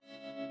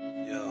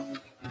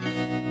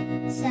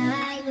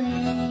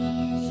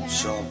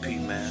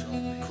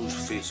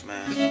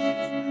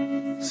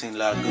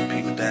lot of good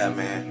people died,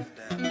 man.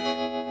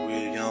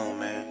 Real young,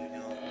 man.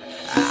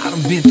 I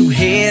done been through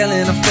hell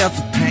and I felt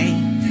the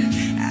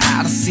pain.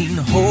 I done seen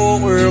the whole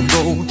world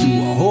go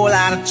through a whole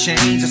lot of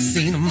change. I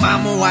seen a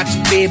mama watch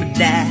a baby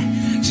die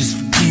just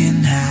for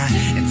getting high,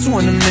 and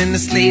 20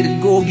 minutes later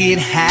go get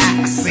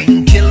high. I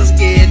seen killers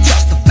get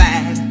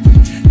justified,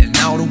 and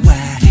all the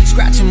while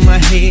scratching my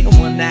head,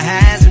 wonder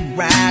how's it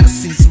right. I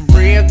seen some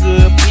real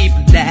good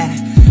people die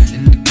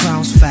in the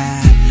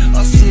crossfire.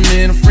 Us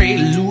men afraid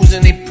of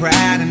losing their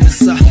pride, and it's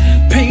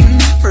pain in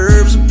the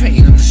verbs and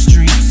pain in the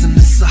streets, and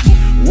it's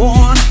war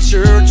in the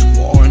church,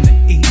 war in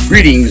the east.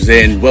 Greetings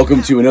and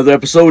welcome to another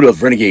episode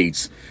of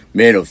Renegades,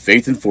 Men of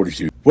Faith and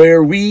Fortitude,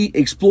 where we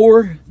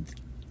explore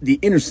the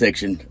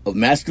intersection of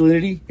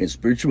masculinity and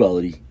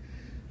spirituality,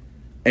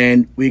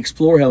 and we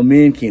explore how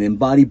men can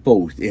embody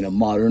both in a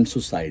modern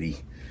society,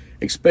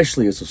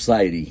 especially a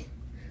society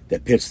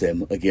that pits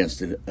them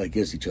against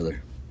each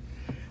other.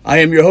 I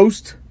am your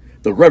host,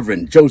 the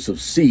Reverend Joseph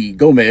C.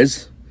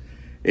 Gomez.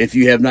 If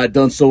you have not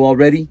done so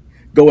already,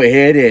 go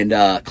ahead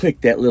and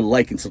click that little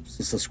like and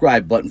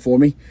subscribe button for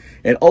me.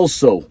 And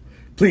also,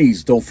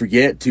 please don't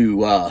forget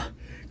to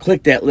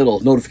click that little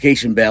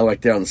notification bell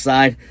right there on the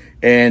side,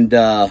 and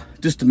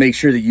just to make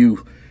sure that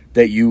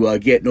you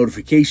get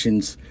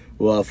notifications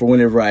for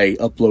whenever I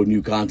upload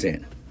new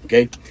content.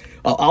 Okay.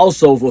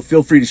 Also,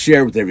 feel free to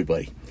share with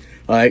everybody.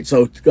 All right.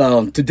 So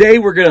today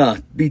we're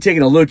gonna be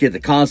taking a look at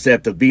the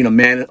concept of being a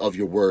man of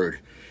your word.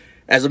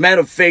 As a man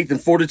of faith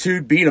and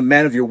fortitude, being a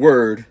man of your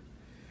word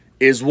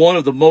is one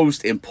of the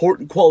most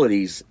important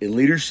qualities in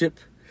leadership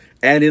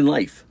and in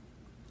life.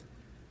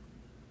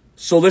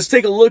 So let's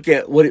take a look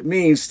at what it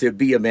means to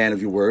be a man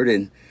of your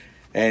word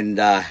and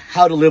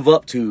how to live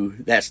up to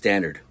that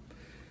standard.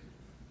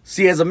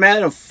 See, as a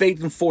man of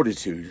faith and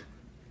fortitude,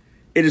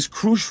 it is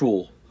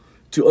crucial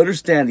to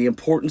understand the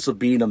importance of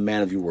being a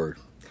man of your word.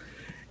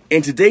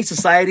 In today's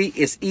society,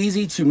 it's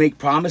easy to make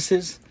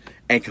promises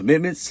and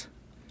commitments,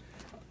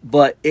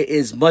 but it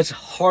is much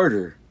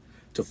harder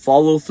to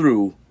follow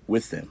through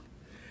with them.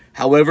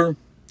 However,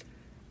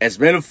 as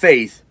men of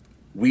faith,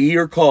 we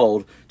are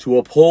called to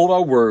uphold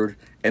our word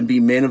and be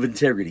men of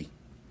integrity.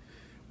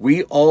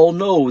 We all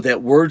know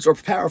that words are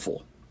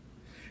powerful.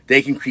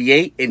 They can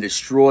create and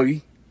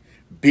destroy,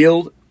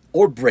 build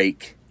or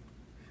break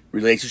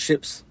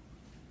relationships.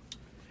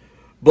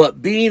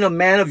 But being a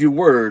man of your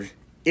word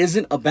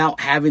isn't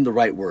about having the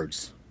right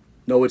words.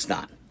 No, it's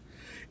not.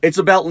 It's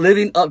about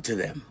living up to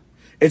them.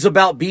 It's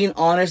about being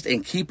honest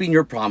and keeping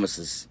your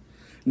promises,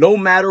 no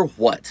matter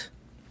what.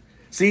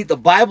 See, the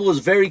Bible is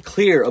very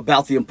clear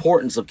about the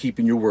importance of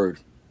keeping your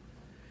word.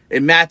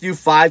 In Matthew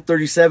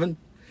 5:37,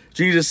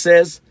 Jesus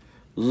says,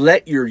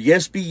 "Let your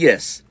yes be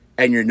yes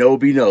and your no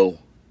be no."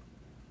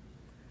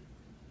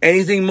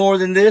 Anything more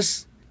than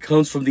this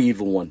comes from the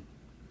evil one.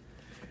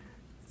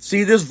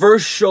 See, this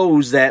verse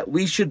shows that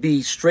we should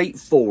be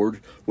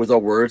straightforward with our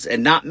words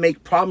and not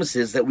make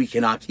promises that we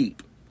cannot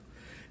keep.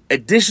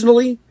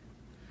 Additionally,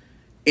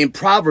 in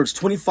Proverbs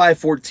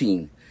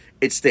 25:14,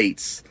 it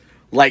states,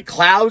 "Like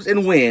clouds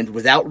and wind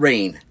without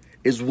rain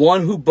is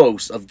one who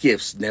boasts of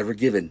gifts never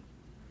given."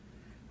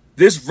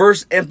 This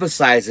verse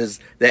emphasizes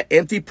that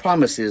empty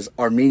promises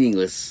are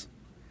meaningless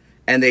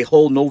and they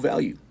hold no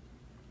value.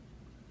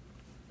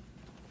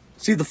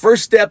 See, the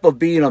first step of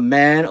being a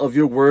man of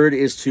your word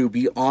is to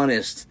be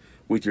honest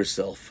with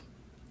yourself.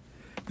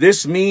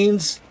 This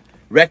means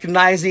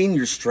recognizing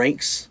your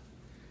strengths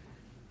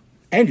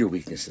and your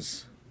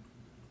weaknesses.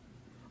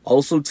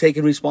 Also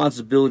taking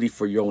responsibility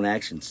for your own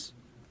actions.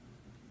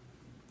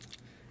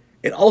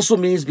 It also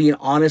means being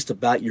honest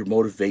about your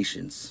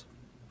motivations.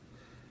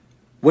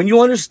 When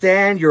you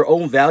understand your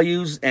own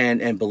values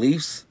and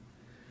beliefs,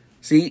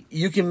 see,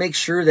 you can make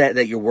sure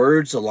that your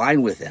words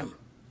align with them.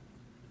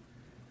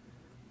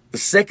 The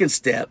second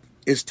step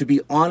is to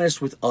be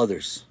honest with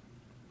others.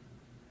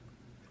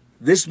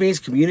 This means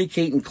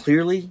communicating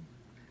clearly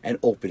and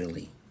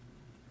openly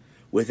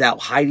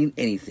without hiding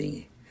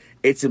anything.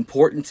 It's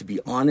important to be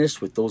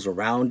honest with those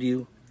around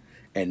you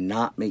and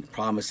not make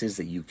promises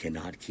that you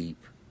cannot keep.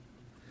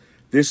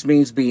 This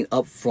means being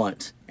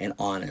upfront and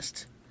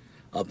honest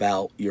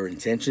about your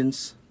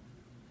intentions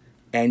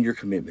and your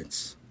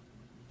commitments.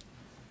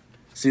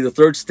 See, the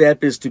third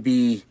step is to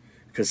be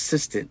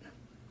consistent.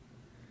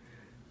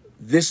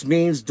 This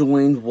means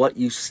doing what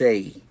you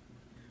say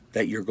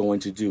that you're going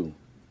to do.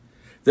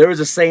 There is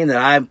a saying that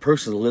I am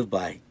personally live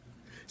by.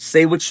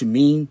 Say what you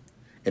mean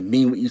and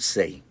mean what you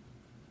say.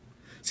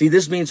 See,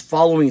 this means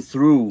following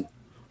through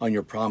on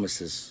your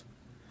promises,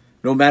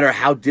 no matter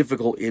how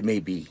difficult it may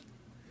be.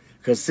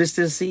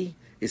 Consistency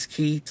is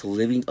key to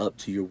living up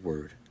to your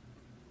word.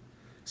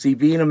 See,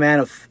 being a man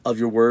of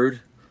your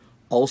word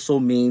also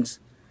means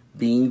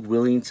being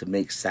willing to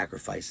make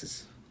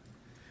sacrifices.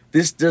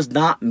 This does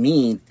not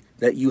mean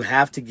that you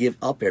have to give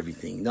up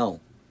everything, no.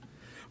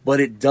 But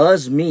it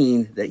does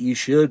mean that you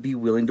should be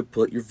willing to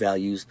put your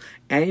values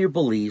and your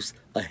beliefs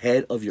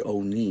ahead of your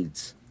own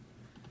needs.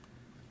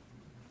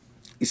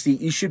 You see,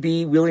 you should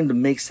be willing to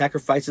make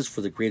sacrifices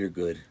for the greater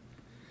good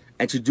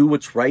and to do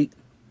what's right.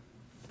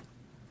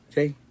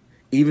 Okay?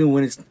 even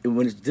when it's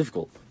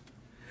difficult.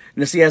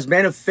 Now, see, as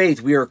men of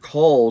faith, we are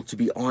called to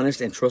be honest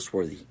and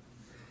trustworthy.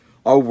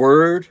 Our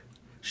word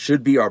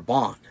should be our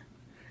bond,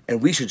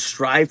 and we should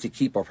strive to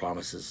keep our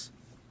promises.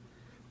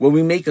 When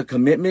we make a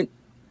commitment,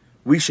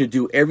 we should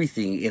do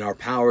everything in our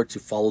power to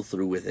follow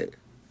through with it.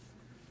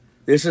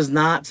 This is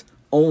not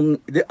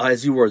only,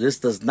 this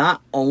does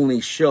not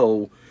only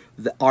show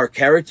our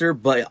character,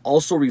 but it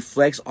also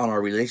reflects on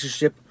our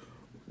relationship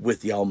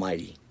with the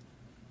Almighty.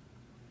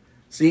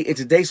 See, in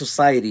today's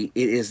society,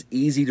 it is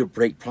easy to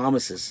break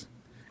promises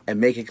and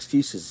make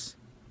excuses.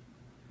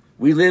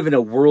 We live in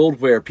a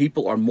world where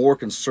people are more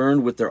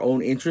concerned with their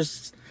own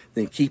interests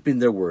than keeping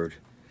their word.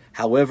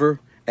 However,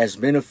 as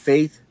men of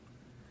faith,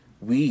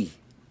 we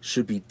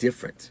should be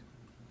different.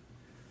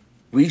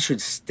 We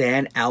should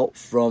stand out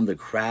from the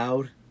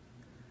crowd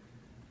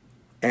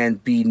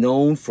and be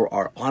known for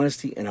our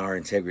honesty and our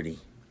integrity.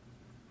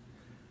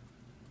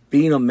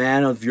 Being a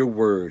man of your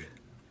word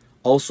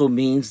also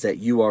means that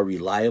you are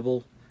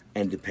reliable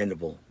and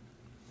dependable.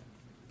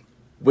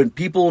 When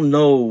people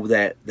know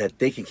that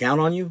they can count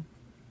on you,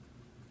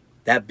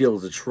 that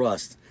builds a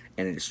trust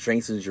and it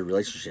strengthens your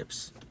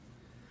relationships.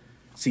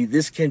 See,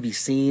 this can be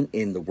seen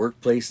in the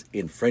workplace,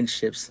 in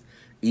friendships,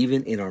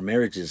 even in our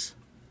marriages.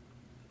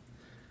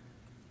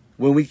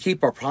 When we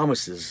keep our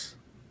promises,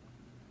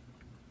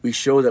 we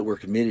show that we're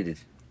committed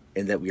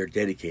and that we are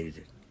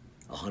dedicated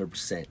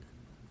 100%.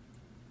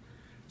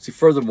 See,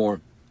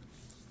 furthermore,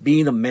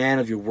 being a man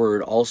of your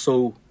word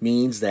also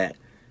means that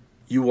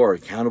you are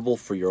accountable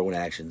for your own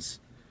actions.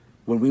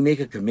 When we make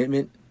a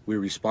commitment, we're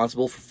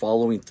responsible for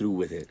following through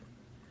with it.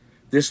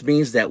 This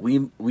means that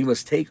we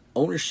must take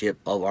ownership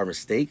of our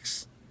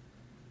mistakes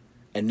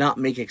and not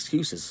make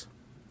excuses.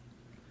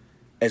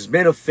 As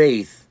men of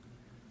faith,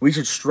 we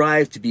should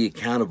strive to be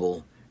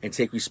accountable and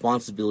take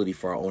responsibility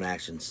for our own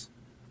actions.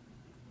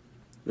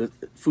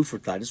 Food for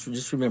thought.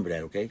 Just remember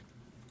that, okay?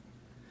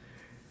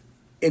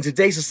 In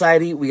today's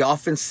society, we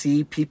often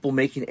see people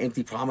making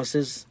empty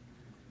promises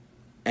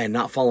and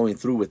not following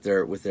through with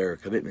their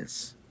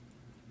commitments.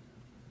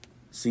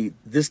 See,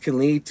 this can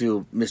lead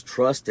to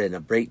mistrust and a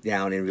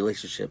breakdown in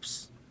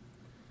relationships.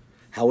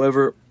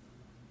 However,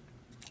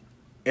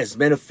 as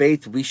men of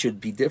faith, we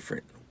should be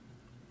different.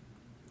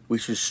 We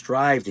should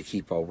strive to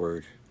keep our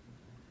word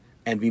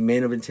and be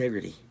men of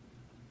integrity.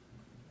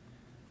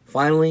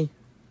 Finally,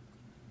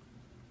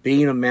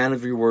 being a man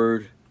of your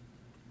word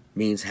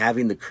means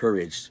having the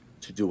courage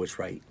to do what's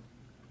right.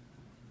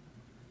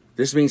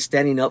 This means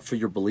standing up for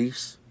your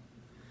beliefs,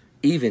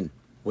 even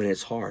when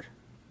it's hard,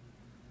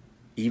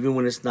 even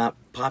when it's not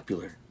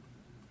popular.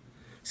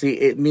 See,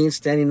 it means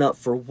standing up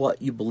for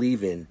what you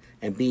believe in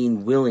and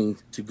being willing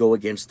to go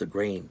against the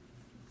grain.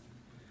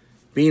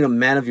 Being a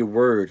man of your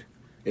word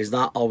is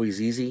not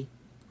always easy,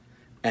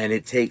 and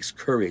it takes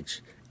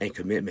courage and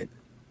commitment.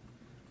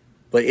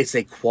 But it's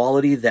a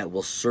quality that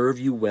will serve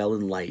you well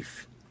in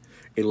life.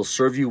 It will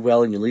serve you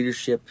well in your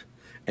leadership,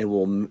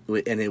 and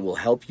it will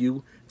help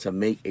you to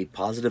make a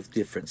positive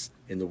difference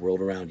in the world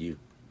around you.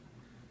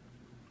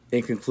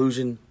 In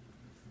conclusion,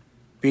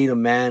 being a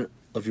man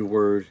of your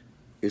word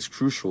is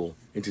crucial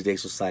in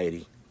today's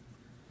society.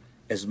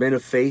 As men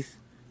of faith,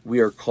 we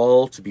are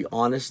called to be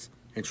honest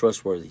and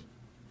trustworthy.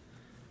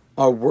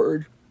 Our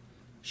word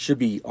should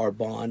be our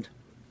bond,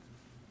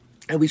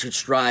 and we should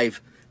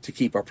strive to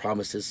keep our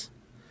promises.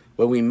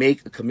 When we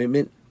make a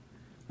commitment,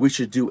 we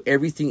should do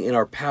everything in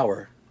our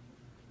power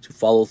to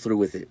follow through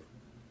with it.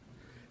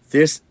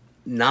 This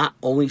not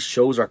only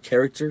shows our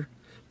character,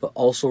 but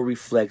also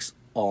reflects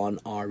on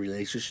our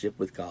relationship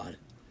with God.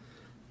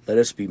 Let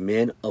us be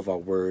men of our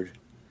word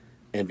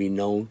and be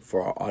known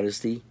for our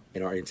honesty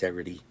and our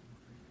integrity.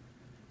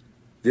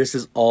 This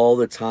is all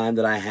the time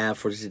that I have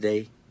for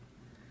today.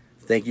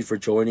 Thank you for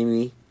joining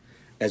me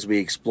as we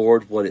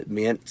explored what it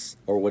meant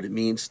or what it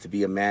means to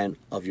be a man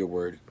of your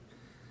word.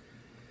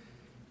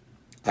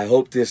 I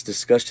hope this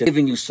discussion has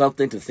given you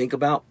something to think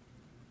about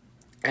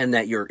and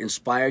that you're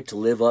inspired to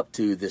live up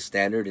to this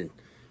standard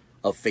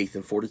of faith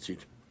and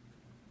fortitude.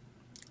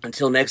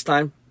 Until next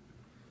time,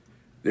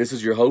 this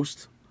is your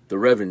host, the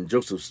Reverend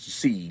Joseph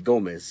C.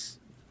 Gomez,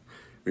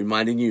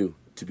 reminding you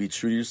to be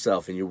true to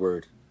yourself in your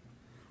word.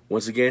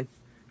 Once again,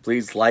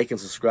 please like and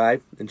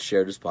subscribe and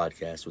share this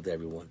podcast with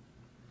everyone.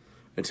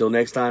 Until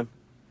next time,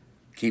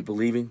 keep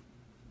believing,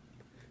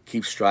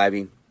 keep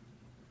striving,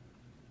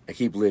 and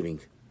keep living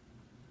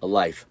a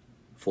life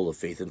full of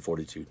faith and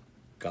fortitude.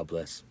 God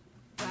bless.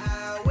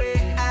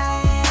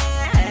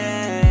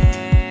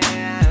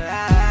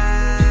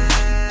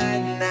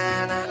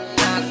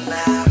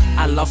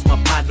 I lost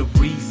my partner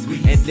Reese,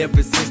 and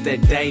ever since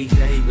that day,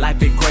 life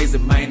been crazy,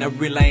 man. I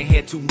really ain't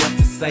had too much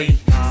to say.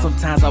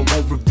 Sometimes I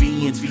want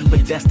revenge,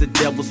 but that's the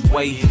devil's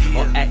way.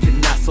 Or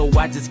acting not, so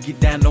I just get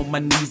down on my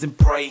knees and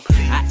pray.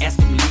 I ask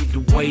him lead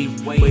the way,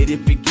 but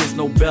if it gets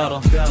no better,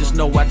 just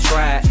know I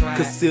tried.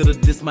 Consider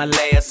this my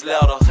last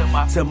letter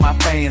to my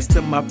fans,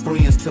 to my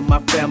friends, to my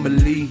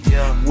family.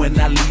 When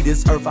I leave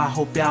this earth, I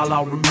hope y'all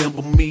all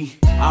remember me.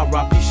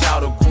 R.I.P.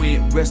 shout out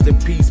Quinn, rest in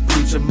peace,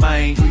 preacher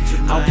man.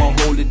 I'ma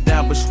hold it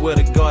down, but swear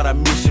to God I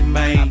miss you,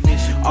 man.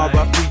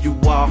 R.I.P.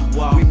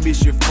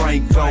 fishing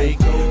Franco.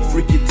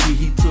 Freaky T,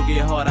 he took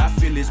it hard, I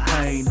feel his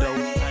pain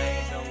though.